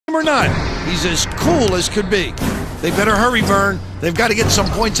or not, he's as cool as could be. They better hurry, Vern. They've got to get some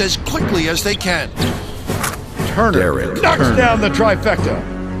points as quickly as they can. Turner knocks down the trifecta.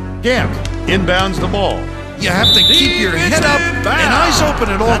 Gant inbounds the ball. You have to keep your head up and eyes open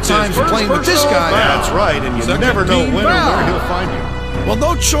at all times playing with this guy. That's right, and you never know when or where he'll find you. Well,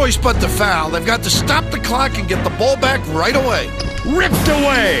 no choice but to foul. They've got to stop the clock and get the ball back right away. Ripped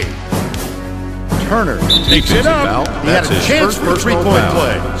away. Turner takes it up. He had a chance for a three-point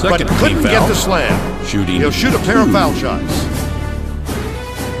play, but couldn't get the slam. He'll shoot a pair of foul shots.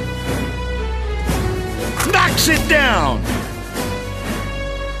 Knocks it down.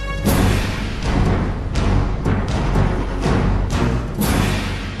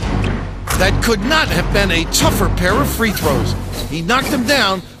 That could not have been a tougher pair of free throws. He knocked him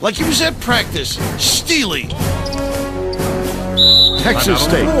down like he was at practice. Steely. Texas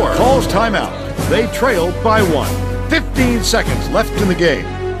State calls timeout. They trail by 1. 15 seconds left in the game.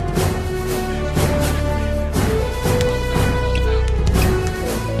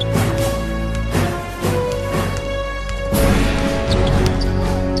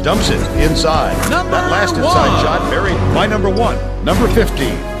 Dumps it inside. That last inside shot buried by number 1. Number 15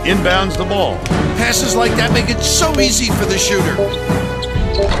 inbounds the ball. Passes like that make it so easy for the shooter.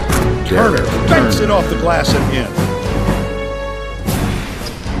 Turner banks it off the glass and in.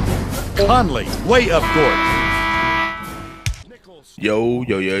 Conley way up court. Yo,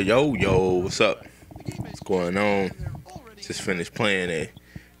 what's up? What's going on? Just finished playing a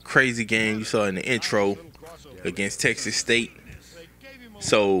crazy game you saw in the intro against Texas State.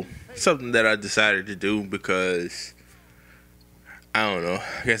 So, something that I decided to do because, I don't know,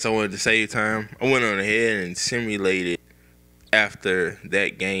 I guess I wanted to save time. I went on ahead and simulated after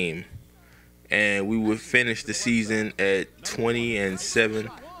that game. And we would finish the season at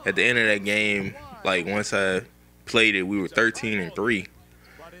 20-7. At the end of that game, like once I played it, we were 13-3.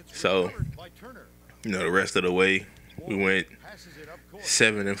 So, you know, the rest of the way, we went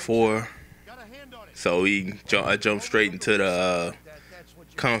 7-4. So I jumped straight into the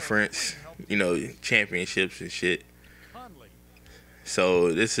conference, you know, championships and shit.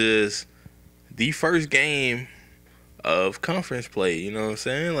 So this is the first game of conference play, you know what I'm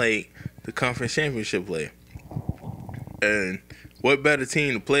saying? Like the conference championship play. And what better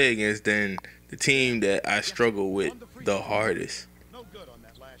team to play against than the team that I struggle with the hardest?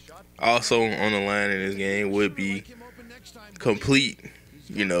 Also on the line in this game would be complete,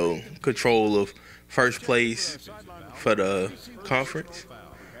 you know, control of first place for the conference,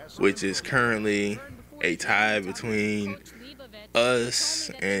 which is currently a tie between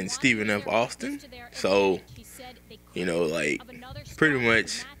us and Stephen F. Austin. So, you know, like pretty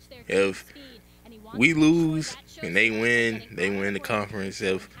much if we lose and they win the conference.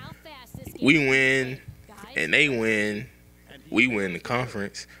 If we win and they win, we win the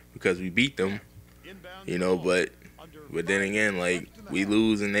conference because we beat them, you know, but then again, like, we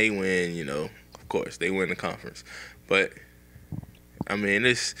lose and they win, you know, of course, they win the conference. But, I mean,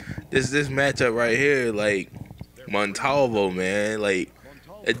 this matchup right here, like, Montalvo, man, like,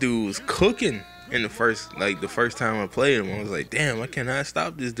 that dude was cooking in the first time I played him. I was like, damn, I cannot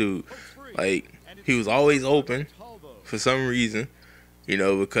stop this dude. Like, he was always open for some reason, you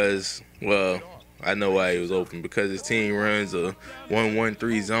know, because, well, I know why he was open, because his team runs a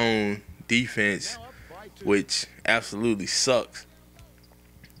 1-1-3 zone defense, which absolutely sucks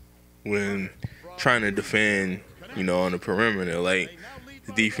when trying to defend, you know, on the perimeter. Like,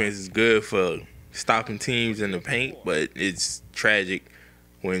 the defense is good for stopping teams in the paint, but it's tragic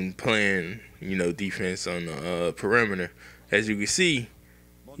when playing, you know, defense on the perimeter. As you can see,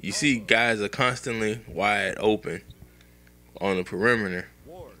 guys are constantly wide open on the perimeter,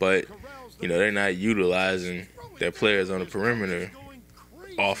 but, you know, they're not utilizing their players on the perimeter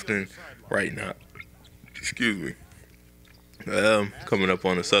often right now. Excuse me. Coming up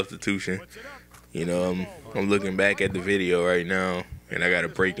on a substitution. You know, I'm looking back at the video right now, and I got a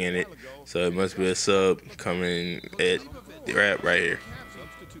break in it, so it must be a sub coming at the wrap right here.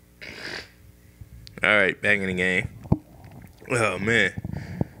 All right, back in the game. Oh man,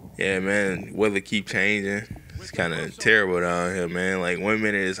 yeah, man. Weather keep changing. It's kind of terrible down here, man. Like 1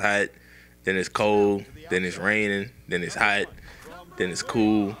 minute it's hot, then it's cold, then it's raining, then it's hot, then it's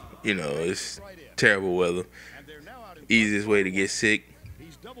cool. You know, it's terrible weather. Easiest way to get sick.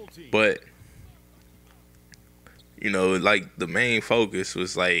 But, you know, like the main focus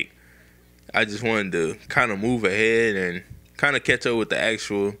was like, I just wanted to kind of move ahead and kind of catch up with the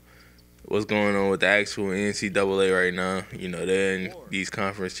actual, what's going on with the actual NCAA right now. You know, they're in these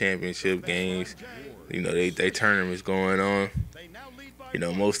conference championship games. You know, they tournaments going on. You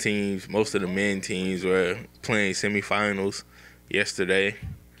know, most of the men teams were playing semifinals yesterday.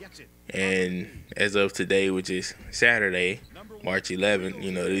 And as of today, which is Saturday, March 11th,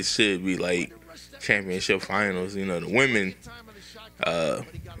 you know, this should be like championship finals. You know, the women,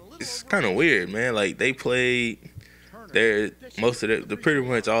 it's kind of weird, man. Like, they played pretty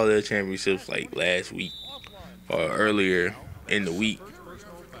much all their championships like last week or earlier in the week.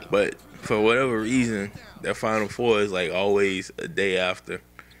 But for whatever reason, their Final Four is like always a day after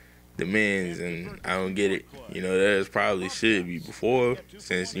the men's, and I don't get it. You know, theirs probably should be before,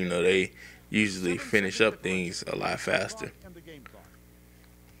 since, you know, they usually finish up things a lot faster.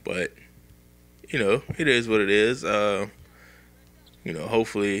 But, you know, it is what it is. You know,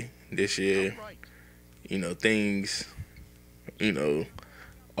 hopefully this year, you know, things, you know,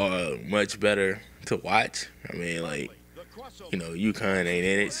 are much better to watch. I mean, like, you know, UConn ain't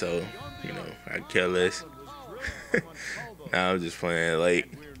in it, so, you know, I care less. Nah, I'm just playing. Like,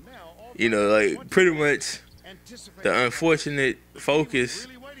 you know, like, pretty much the unfortunate focus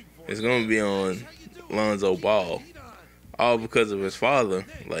is going to be on Lonzo Ball, all because of his father.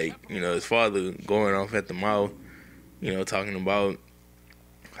 Like, you know, his father going off at the mouth, you know, talking about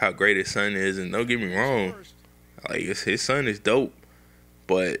how great his son is. And don't get me wrong, like, his son is dope,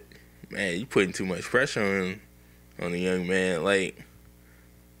 but, man, you putting too much pressure on the young man, like,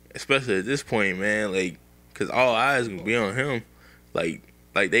 especially at this point, man, like, because all eyes gonna be on him. Like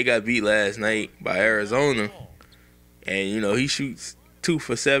they got beat last night by Arizona, and, you know, he shoots 2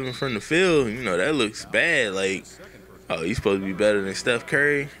 for 7 from the field. You know, that looks bad. Like, oh, he's supposed to be better than Steph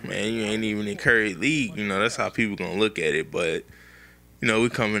Curry? Man, you ain't even in Curry league. You know, that's how people gonna look at it. But, you know, we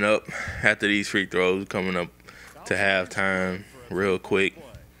coming up after these free throws, coming up to halftime real quick,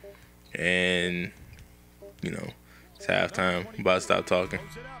 and, you know, it's halftime. I'm about to stop talking.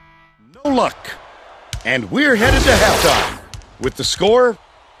 No luck. And we're headed to halftime with the score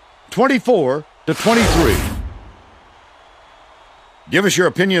 24-23. Give us your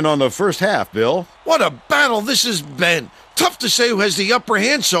opinion on the first half, Bill. What a battle this has been. Tough to say who has the upper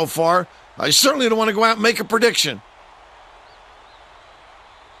hand so far. I certainly don't want to go out and make a prediction.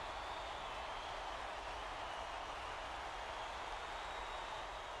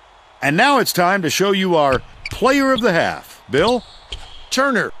 And now it's time to show you our player of the half. Bill?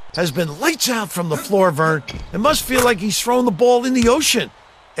 Turner has been lights out from the floor, Vern. It must feel like he's throwing the ball in the ocean.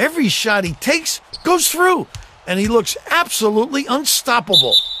 Every shot he takes goes through, and he looks absolutely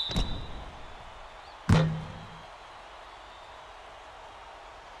unstoppable.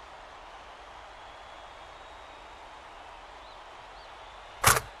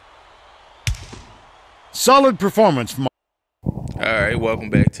 Solid performance from... All right, welcome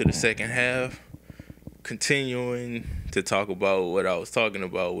back to the second half. Continuing to talk about what I was talking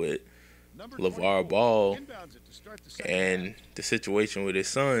about with LeVar Ball and the situation with his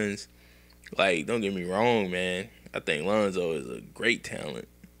sons. Like, don't get me wrong, man. I think Lonzo is a great talent.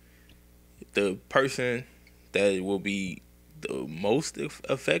 The person that will be the most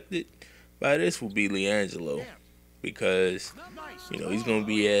affected by this will be LiAngelo, because, you know, he's going to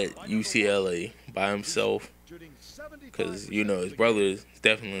be at UCLA by himself, because, you know, his brother is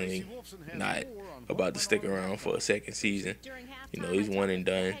definitely not about to stick around for a second season. You know, he's one and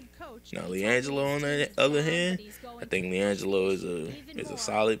done. Now, LiAngelo, on the other hand, I think LiAngelo is a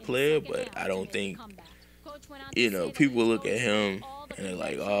solid player, but I don't think, you know, people look at him and they're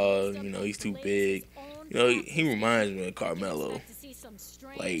like, oh, you know, he's too big. You know, he reminds me of Carmelo.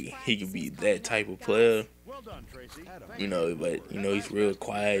 Like, he could be that type of player, you know, but, you know, he's real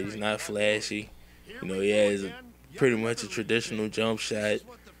quiet. He's not flashy. You know, he has pretty much a traditional jump shot.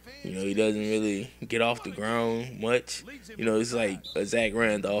 You know, he doesn't really get off the ground much. You know, it's like a Zach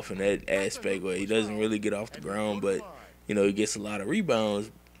Randolph in that aspect where he doesn't really get off the ground, but, you know, he gets a lot of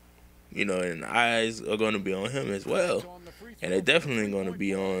rebounds, you know, and the eyes are going to be on him as well. And they're definitely going to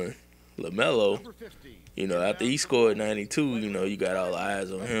be on LaMelo. You know, after he scored 92, you know, you got all the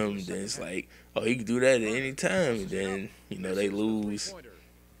eyes on him. Then it's like, oh, he can do that at any time. And then, you know, they lose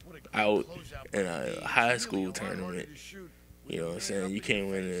out in a high school tournament. You know what I'm saying? You can't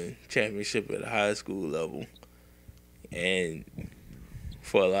win a championship at a high school level. And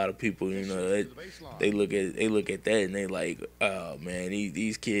for a lot of people, you know, they look at that and they like, oh man,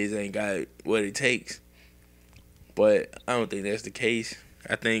 these kids ain't got what it takes. But I don't think that's the case.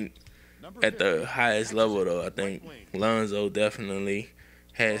 I think at the highest level, though, I think Lonzo definitely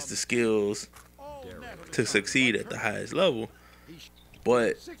has the skills to succeed at the highest level.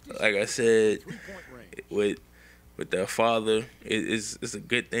 But like I said, with their father, it's a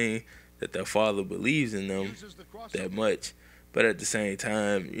good thing that their father believes in them that much. But at the same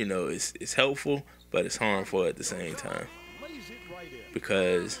time, you know, it's helpful, but it's harmful at the same time.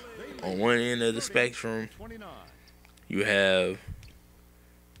 Because on one end of the spectrum, you have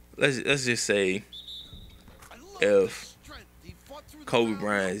let's just say if Kobe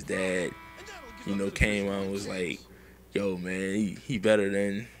Bryant's dad, you know, came on and was like, yo, man, he better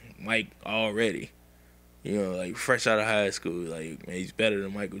than Mike already. You know, like fresh out of high school, like, man, he's better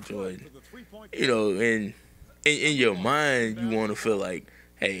than Michael Jordan. You know, and in your mind, you want to feel like,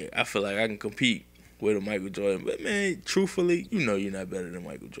 hey, I feel like I can compete with a Michael Jordan. But, man, truthfully, you know you're not better than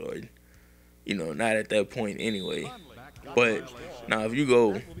Michael Jordan. You know, not at that point anyway. But now if you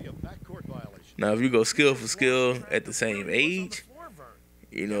go skill for skill at the same age,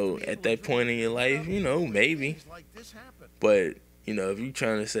 you know, at that point in your life, you know, maybe. But, you know, if you're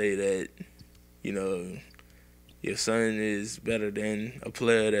trying to say that, you know, your son is better than a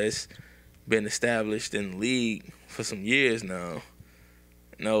player that's been established in the league for some years now,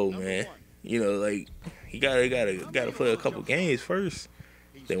 no, man. You know, like, he gotta play a couple games first.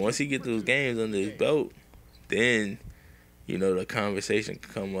 Then once he get those games under his belt, then, you know, the conversation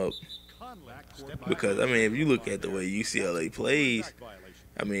can come up. Because, I mean, if you look at the way UCLA plays,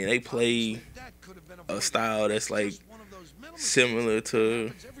 I mean, they play a style that's, like, similar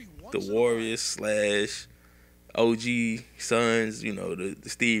to the Warriors / OG Suns, you know, the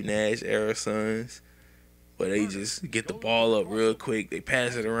Steve Nash era Suns, where they just get the ball up real quick. They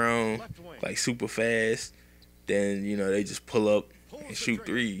pass it around, like, super fast. Then, you know, they just pull up and shoot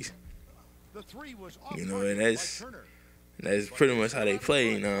threes. You know, and that's pretty much how they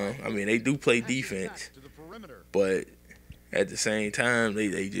play, you know. I mean, they do play defense, but at the same time,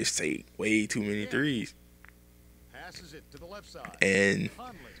 they just take way too many threes. And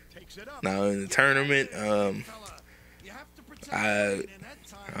now in the tournament, I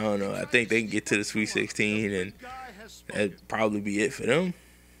don't know. I think they can get to the Sweet 16, and that'd probably be it for them.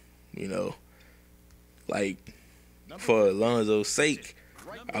 You know, like, for Alonzo's sake,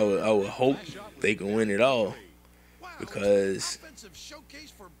 I would hope they can win it all. Because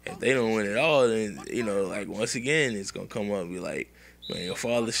if they don't win it all, then, you know, like, once again, it's going to come up and be like, man, your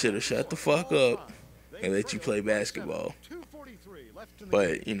father should have shut the fuck up and let you play basketball.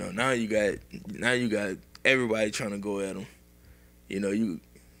 But, you know, now you got everybody trying to go at him. You know,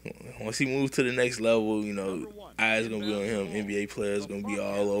 once he moves to the next level, you know, eyes going to be on him. NBA players going to be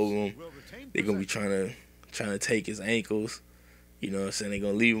all over him. They're going to be trying to take his ankles. You know what I'm saying? They're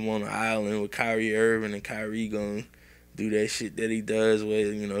going to leave him on the island with Kyrie Irving, and Kyrie going to do that shit that he does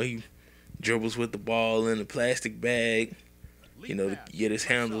where, you know, he dribbles with the ball in a plastic bag, you know, to get his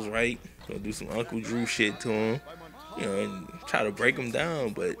handles right. Gonna do some Uncle Drew shit to him, you know, and try to break him down.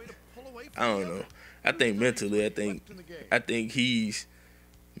 But I don't know. I think mentally, I think he's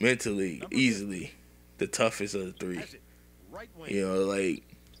mentally easily the toughest of the three. You know, like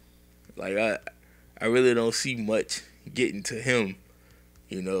I really don't see much getting to him.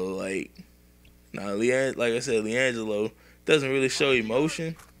 You know, like, now, like I said, LiAngelo doesn't really show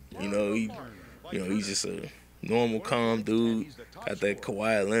emotion. You know, he's just a normal, calm dude. Got that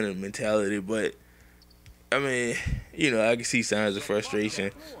Kawhi Leonard mentality. But, I mean, you know, I can see signs of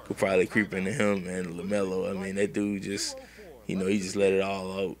frustration could probably creep into him and LaMelo. I mean, that dude just, you know, he just let it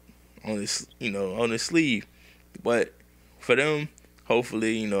all out on his, you know, on his sleeve. But for them,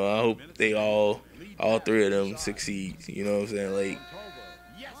 hopefully, you know, I hope they all three of them succeed. You know what I'm saying? Like,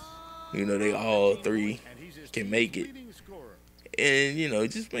 you know, they all three can make it. And, you know,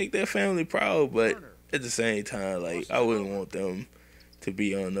 just make their family proud. But at the same time, like, I wouldn't want them to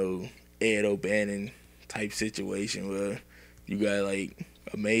be on no Ed O'Bannon type situation where you got, like,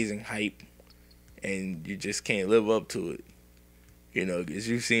 amazing hype and you just can't live up to it. You know, because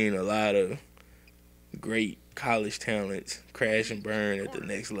you've seen a lot of great college talents crash and burn at the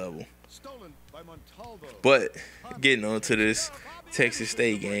next level. But getting on to this Texas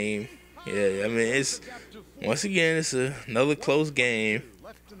State game, yeah, I mean, once again, it's another close game.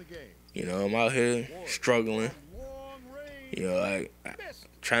 You know, I'm out here struggling. You know, I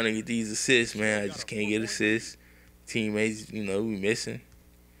trying to get these assists, man. I just can't get assists. Teammates, you know, we missing.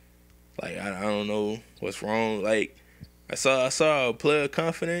 Like, I don't know what's wrong. Like, I saw our player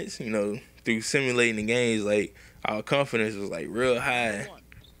confidence, you know, through simulating the games. Like, our confidence was, like, real high.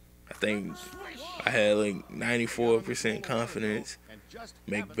 I think I had, like, 94% confidence.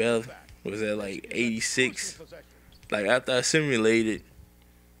 Macbeth was at, like, 86. Like, after I simulated,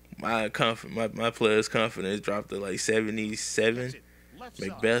 my player's confidence dropped to, like, 77.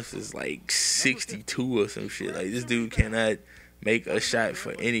 Macbeth is, like, 62 or some shit. Like, this dude cannot make a shot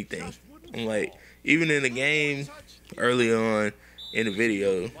for anything. I'm like, even in the game early on in the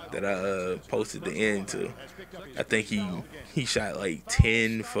video that I posted the end to, I think he shot like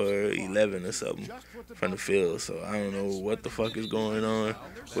 10 for 11 or something from the field. So I don't know what the fuck is going on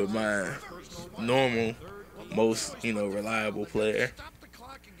with my normal, most, you know, reliable player.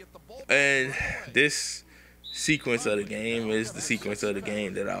 And this sequence of the game is the sequence of the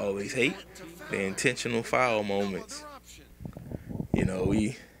game that I always hate. The intentional foul moments. You know,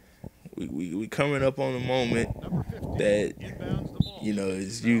 we coming up on a moment that, you know,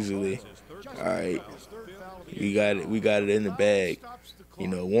 is usually, all right, we got it in the bag. You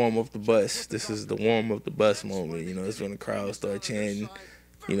know, warm up the bus. This is the warm up the bus moment. You know, it's when the crowd start chanting.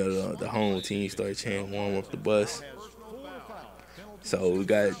 You know, the home team start chanting warm up the bus. So we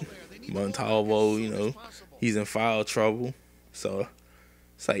got Montalvo, you know, he's in foul trouble. So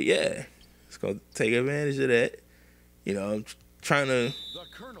it's like, yeah, it's going to take advantage of that. You know, I'm trying to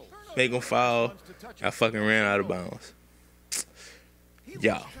make him foul. I fucking ran out of bounds.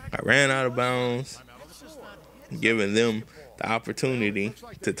 Yeah, I ran out of bounds, giving them the opportunity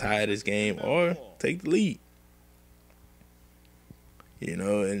to tie this game or take the lead. You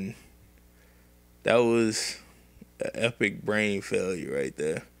know, and that was an epic brain failure right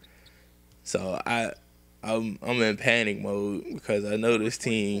there. So I'm in panic mode because I know this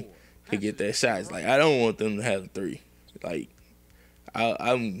team could get their shots. Like, I don't want them to have a three. Like,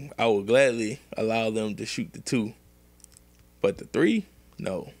 I would gladly allow them to shoot the two, but the three,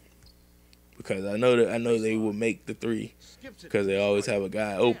 no, because I know they will make the three because they always have a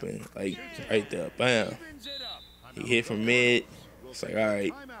guy open, like right there, bam. He hit from mid. It's like, all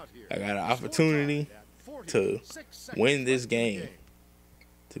right, I got an opportunity to win this game,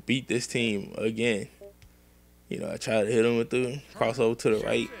 to beat this team again. You know, I tried to hit him with the crossover to the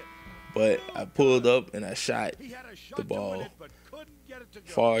right, but I pulled up and I shot the ball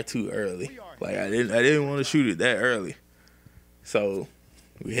far too early. Like, I didn't want to shoot it that early. So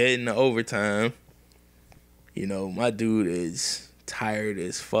we heading to overtime. You know, my dude is tired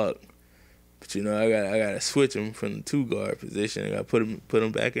as fuck. But you know, I gotta switch him from the 2-guard position. I gotta put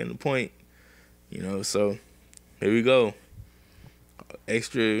him back in the point. You know, so here we go.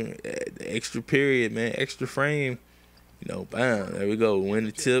 Extra period, man. Extra frame. You know, bam. There we go. Win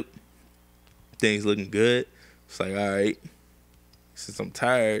the tip. Things looking good. It's like, all right. Since I'm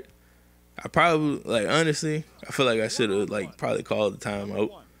tired, I probably, like, honestly, I feel like I should have, like, probably called the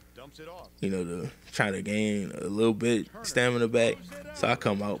timeout. You know, to try to gain a little bit stamina back. So I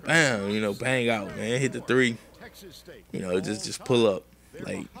come out, bam, you know, bang out, man. Hit the three. You know, just pull up.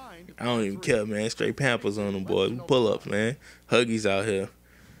 Like, I don't even care, man. Straight Pampers on them, boys. Pull ups, man. Huggies out here.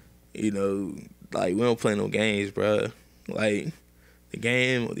 You know, like, we don't play no games, bro. Like, the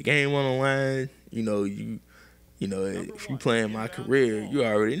game on the line, you know, if you playing MyCareer, you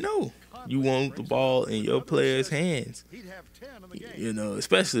already know. You want the ball in your player's hands. You know,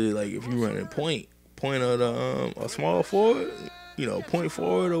 especially, like, if you running point of a small forward, you know, point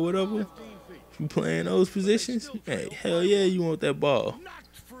forward or whatever. If you playing those positions, hey, hell yeah, you want that ball.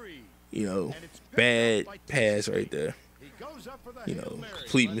 You know, bad pass right there. You know,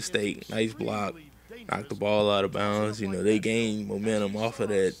 complete mistake. Nice block. Knocked the ball out of bounds. You know, they gained momentum off of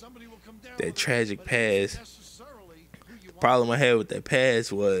that tragic pass. The problem I had with that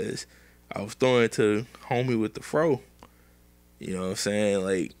pass was I was throwing it to homie with the fro. You know what I'm saying?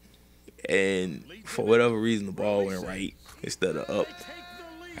 Like, and for whatever reason, the ball went right instead of up.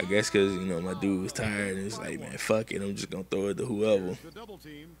 I guess because, you know, my dude was tired and it's like, man, fuck it. I'm just going to throw it to whoever.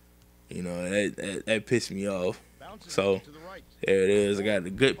 You know, that pissed me off. So, there it is. I got the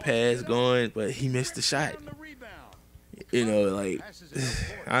good pass going, but he missed the shot. You know, like,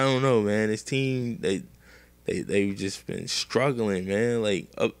 I don't know, man. This team, they've just been struggling, man. Like,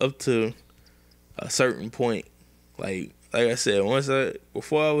 up to a certain point. Like I said,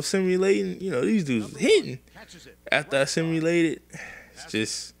 before I was simulating, you know, these dudes was hitting. After I simulated, it's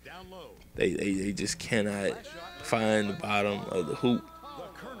just they just cannot find the bottom of the hoop.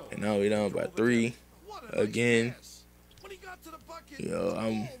 And now we're down by 3 again. You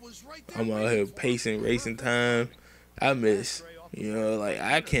know, I'm out here pacing, racing time. I miss. You know, like,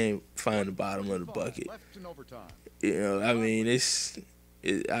 I can't find the bottom of the bucket. You know, I mean,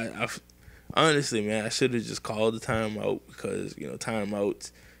 I honestly, man, I should have just called the timeout because, you know,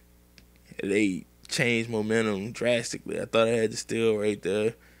 timeouts, they change momentum drastically. I thought I had the steal right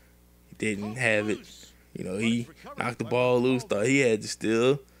there. He didn't have it. You know, he knocked the ball loose, thought he had the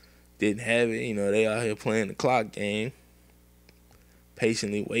steal. Didn't have it. You know, they out here playing the clock game.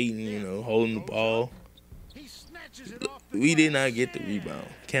 Patiently waiting, you know, holding the ball. We did not get the rebound.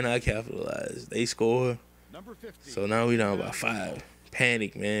 Cannot capitalize. They score. So now we down by 5.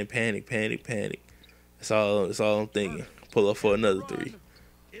 Panic, man. Panic. That's all I'm thinking. Pull up for another 3.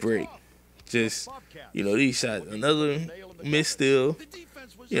 Break. Just, you know, these shots. Another miss steal.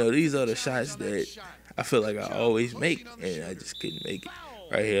 You know, these are the shots that I feel like I always make, and I just couldn't make it.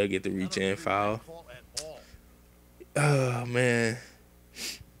 Right here, I get the reach in foul. Oh, man.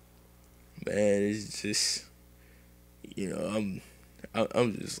 Man, it's just, I'm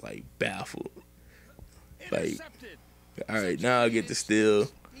just like baffled. Like, all right, now I get to steal,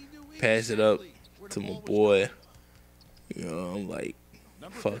 pass it up to my boy. I'm like,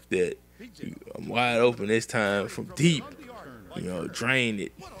 fuck that. I'm wide open this time from deep. Drain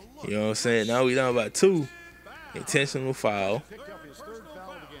it. You know what I'm saying? Now we down by 2. Intentional foul.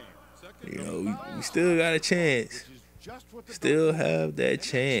 We still got a chance. Still have that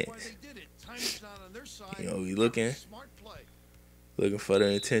chance. We looking for the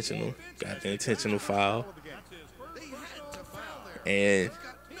intentional. Got the intentional foul. And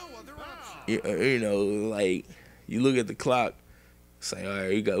like, you look at the clock. It's like, all right,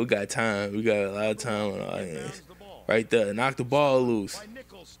 we got time. We got a lot of time on our hands. Right there, knock the ball loose.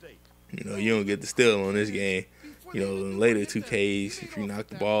 You don't get the steal on this game. In later 2Ks, if you knock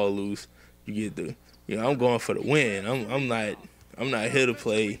the ball loose, you get the. I'm going for the win. I'm not here to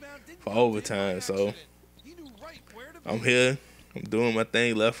play for overtime. So I'm here. I'm doing my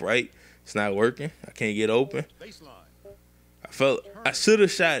thing left, right. It's not working. I can't get open. I should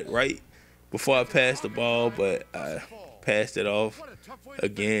have shot it right before I passed the ball, but I passed it off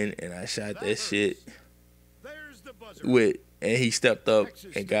again, and I shot that shit and he stepped up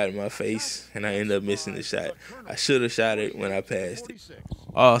and got in my face, and I ended up missing the shot. I should have shot it when I passed it.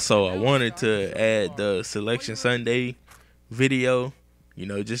 Also, I wanted to add the Selection Sunday video,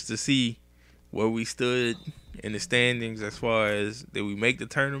 just to see where we stood in the standings as far as did we make the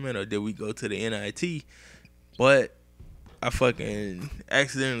tournament or did we go to the NIT. But I fucking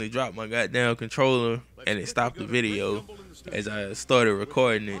accidentally dropped my goddamn controller and it stopped the video as I started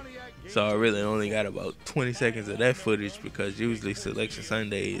recording it. So I really only got about 20 seconds of that footage because usually Selection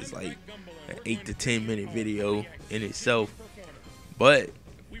Sunday is like an 8 to 10 minute video in itself. But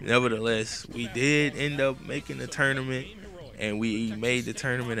nevertheless, we did end up making the tournament, and we made the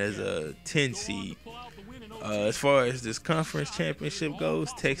tournament as a 10 seed. As far as this conference championship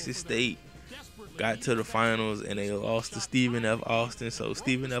goes, Texas State got to the finals and they lost to Stephen F. Austin. So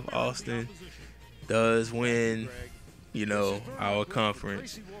Stephen F. Austin does win, our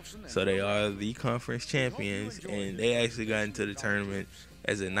conference. So they are the conference champions, and they actually got into the tournament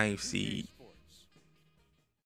as a 9th seed.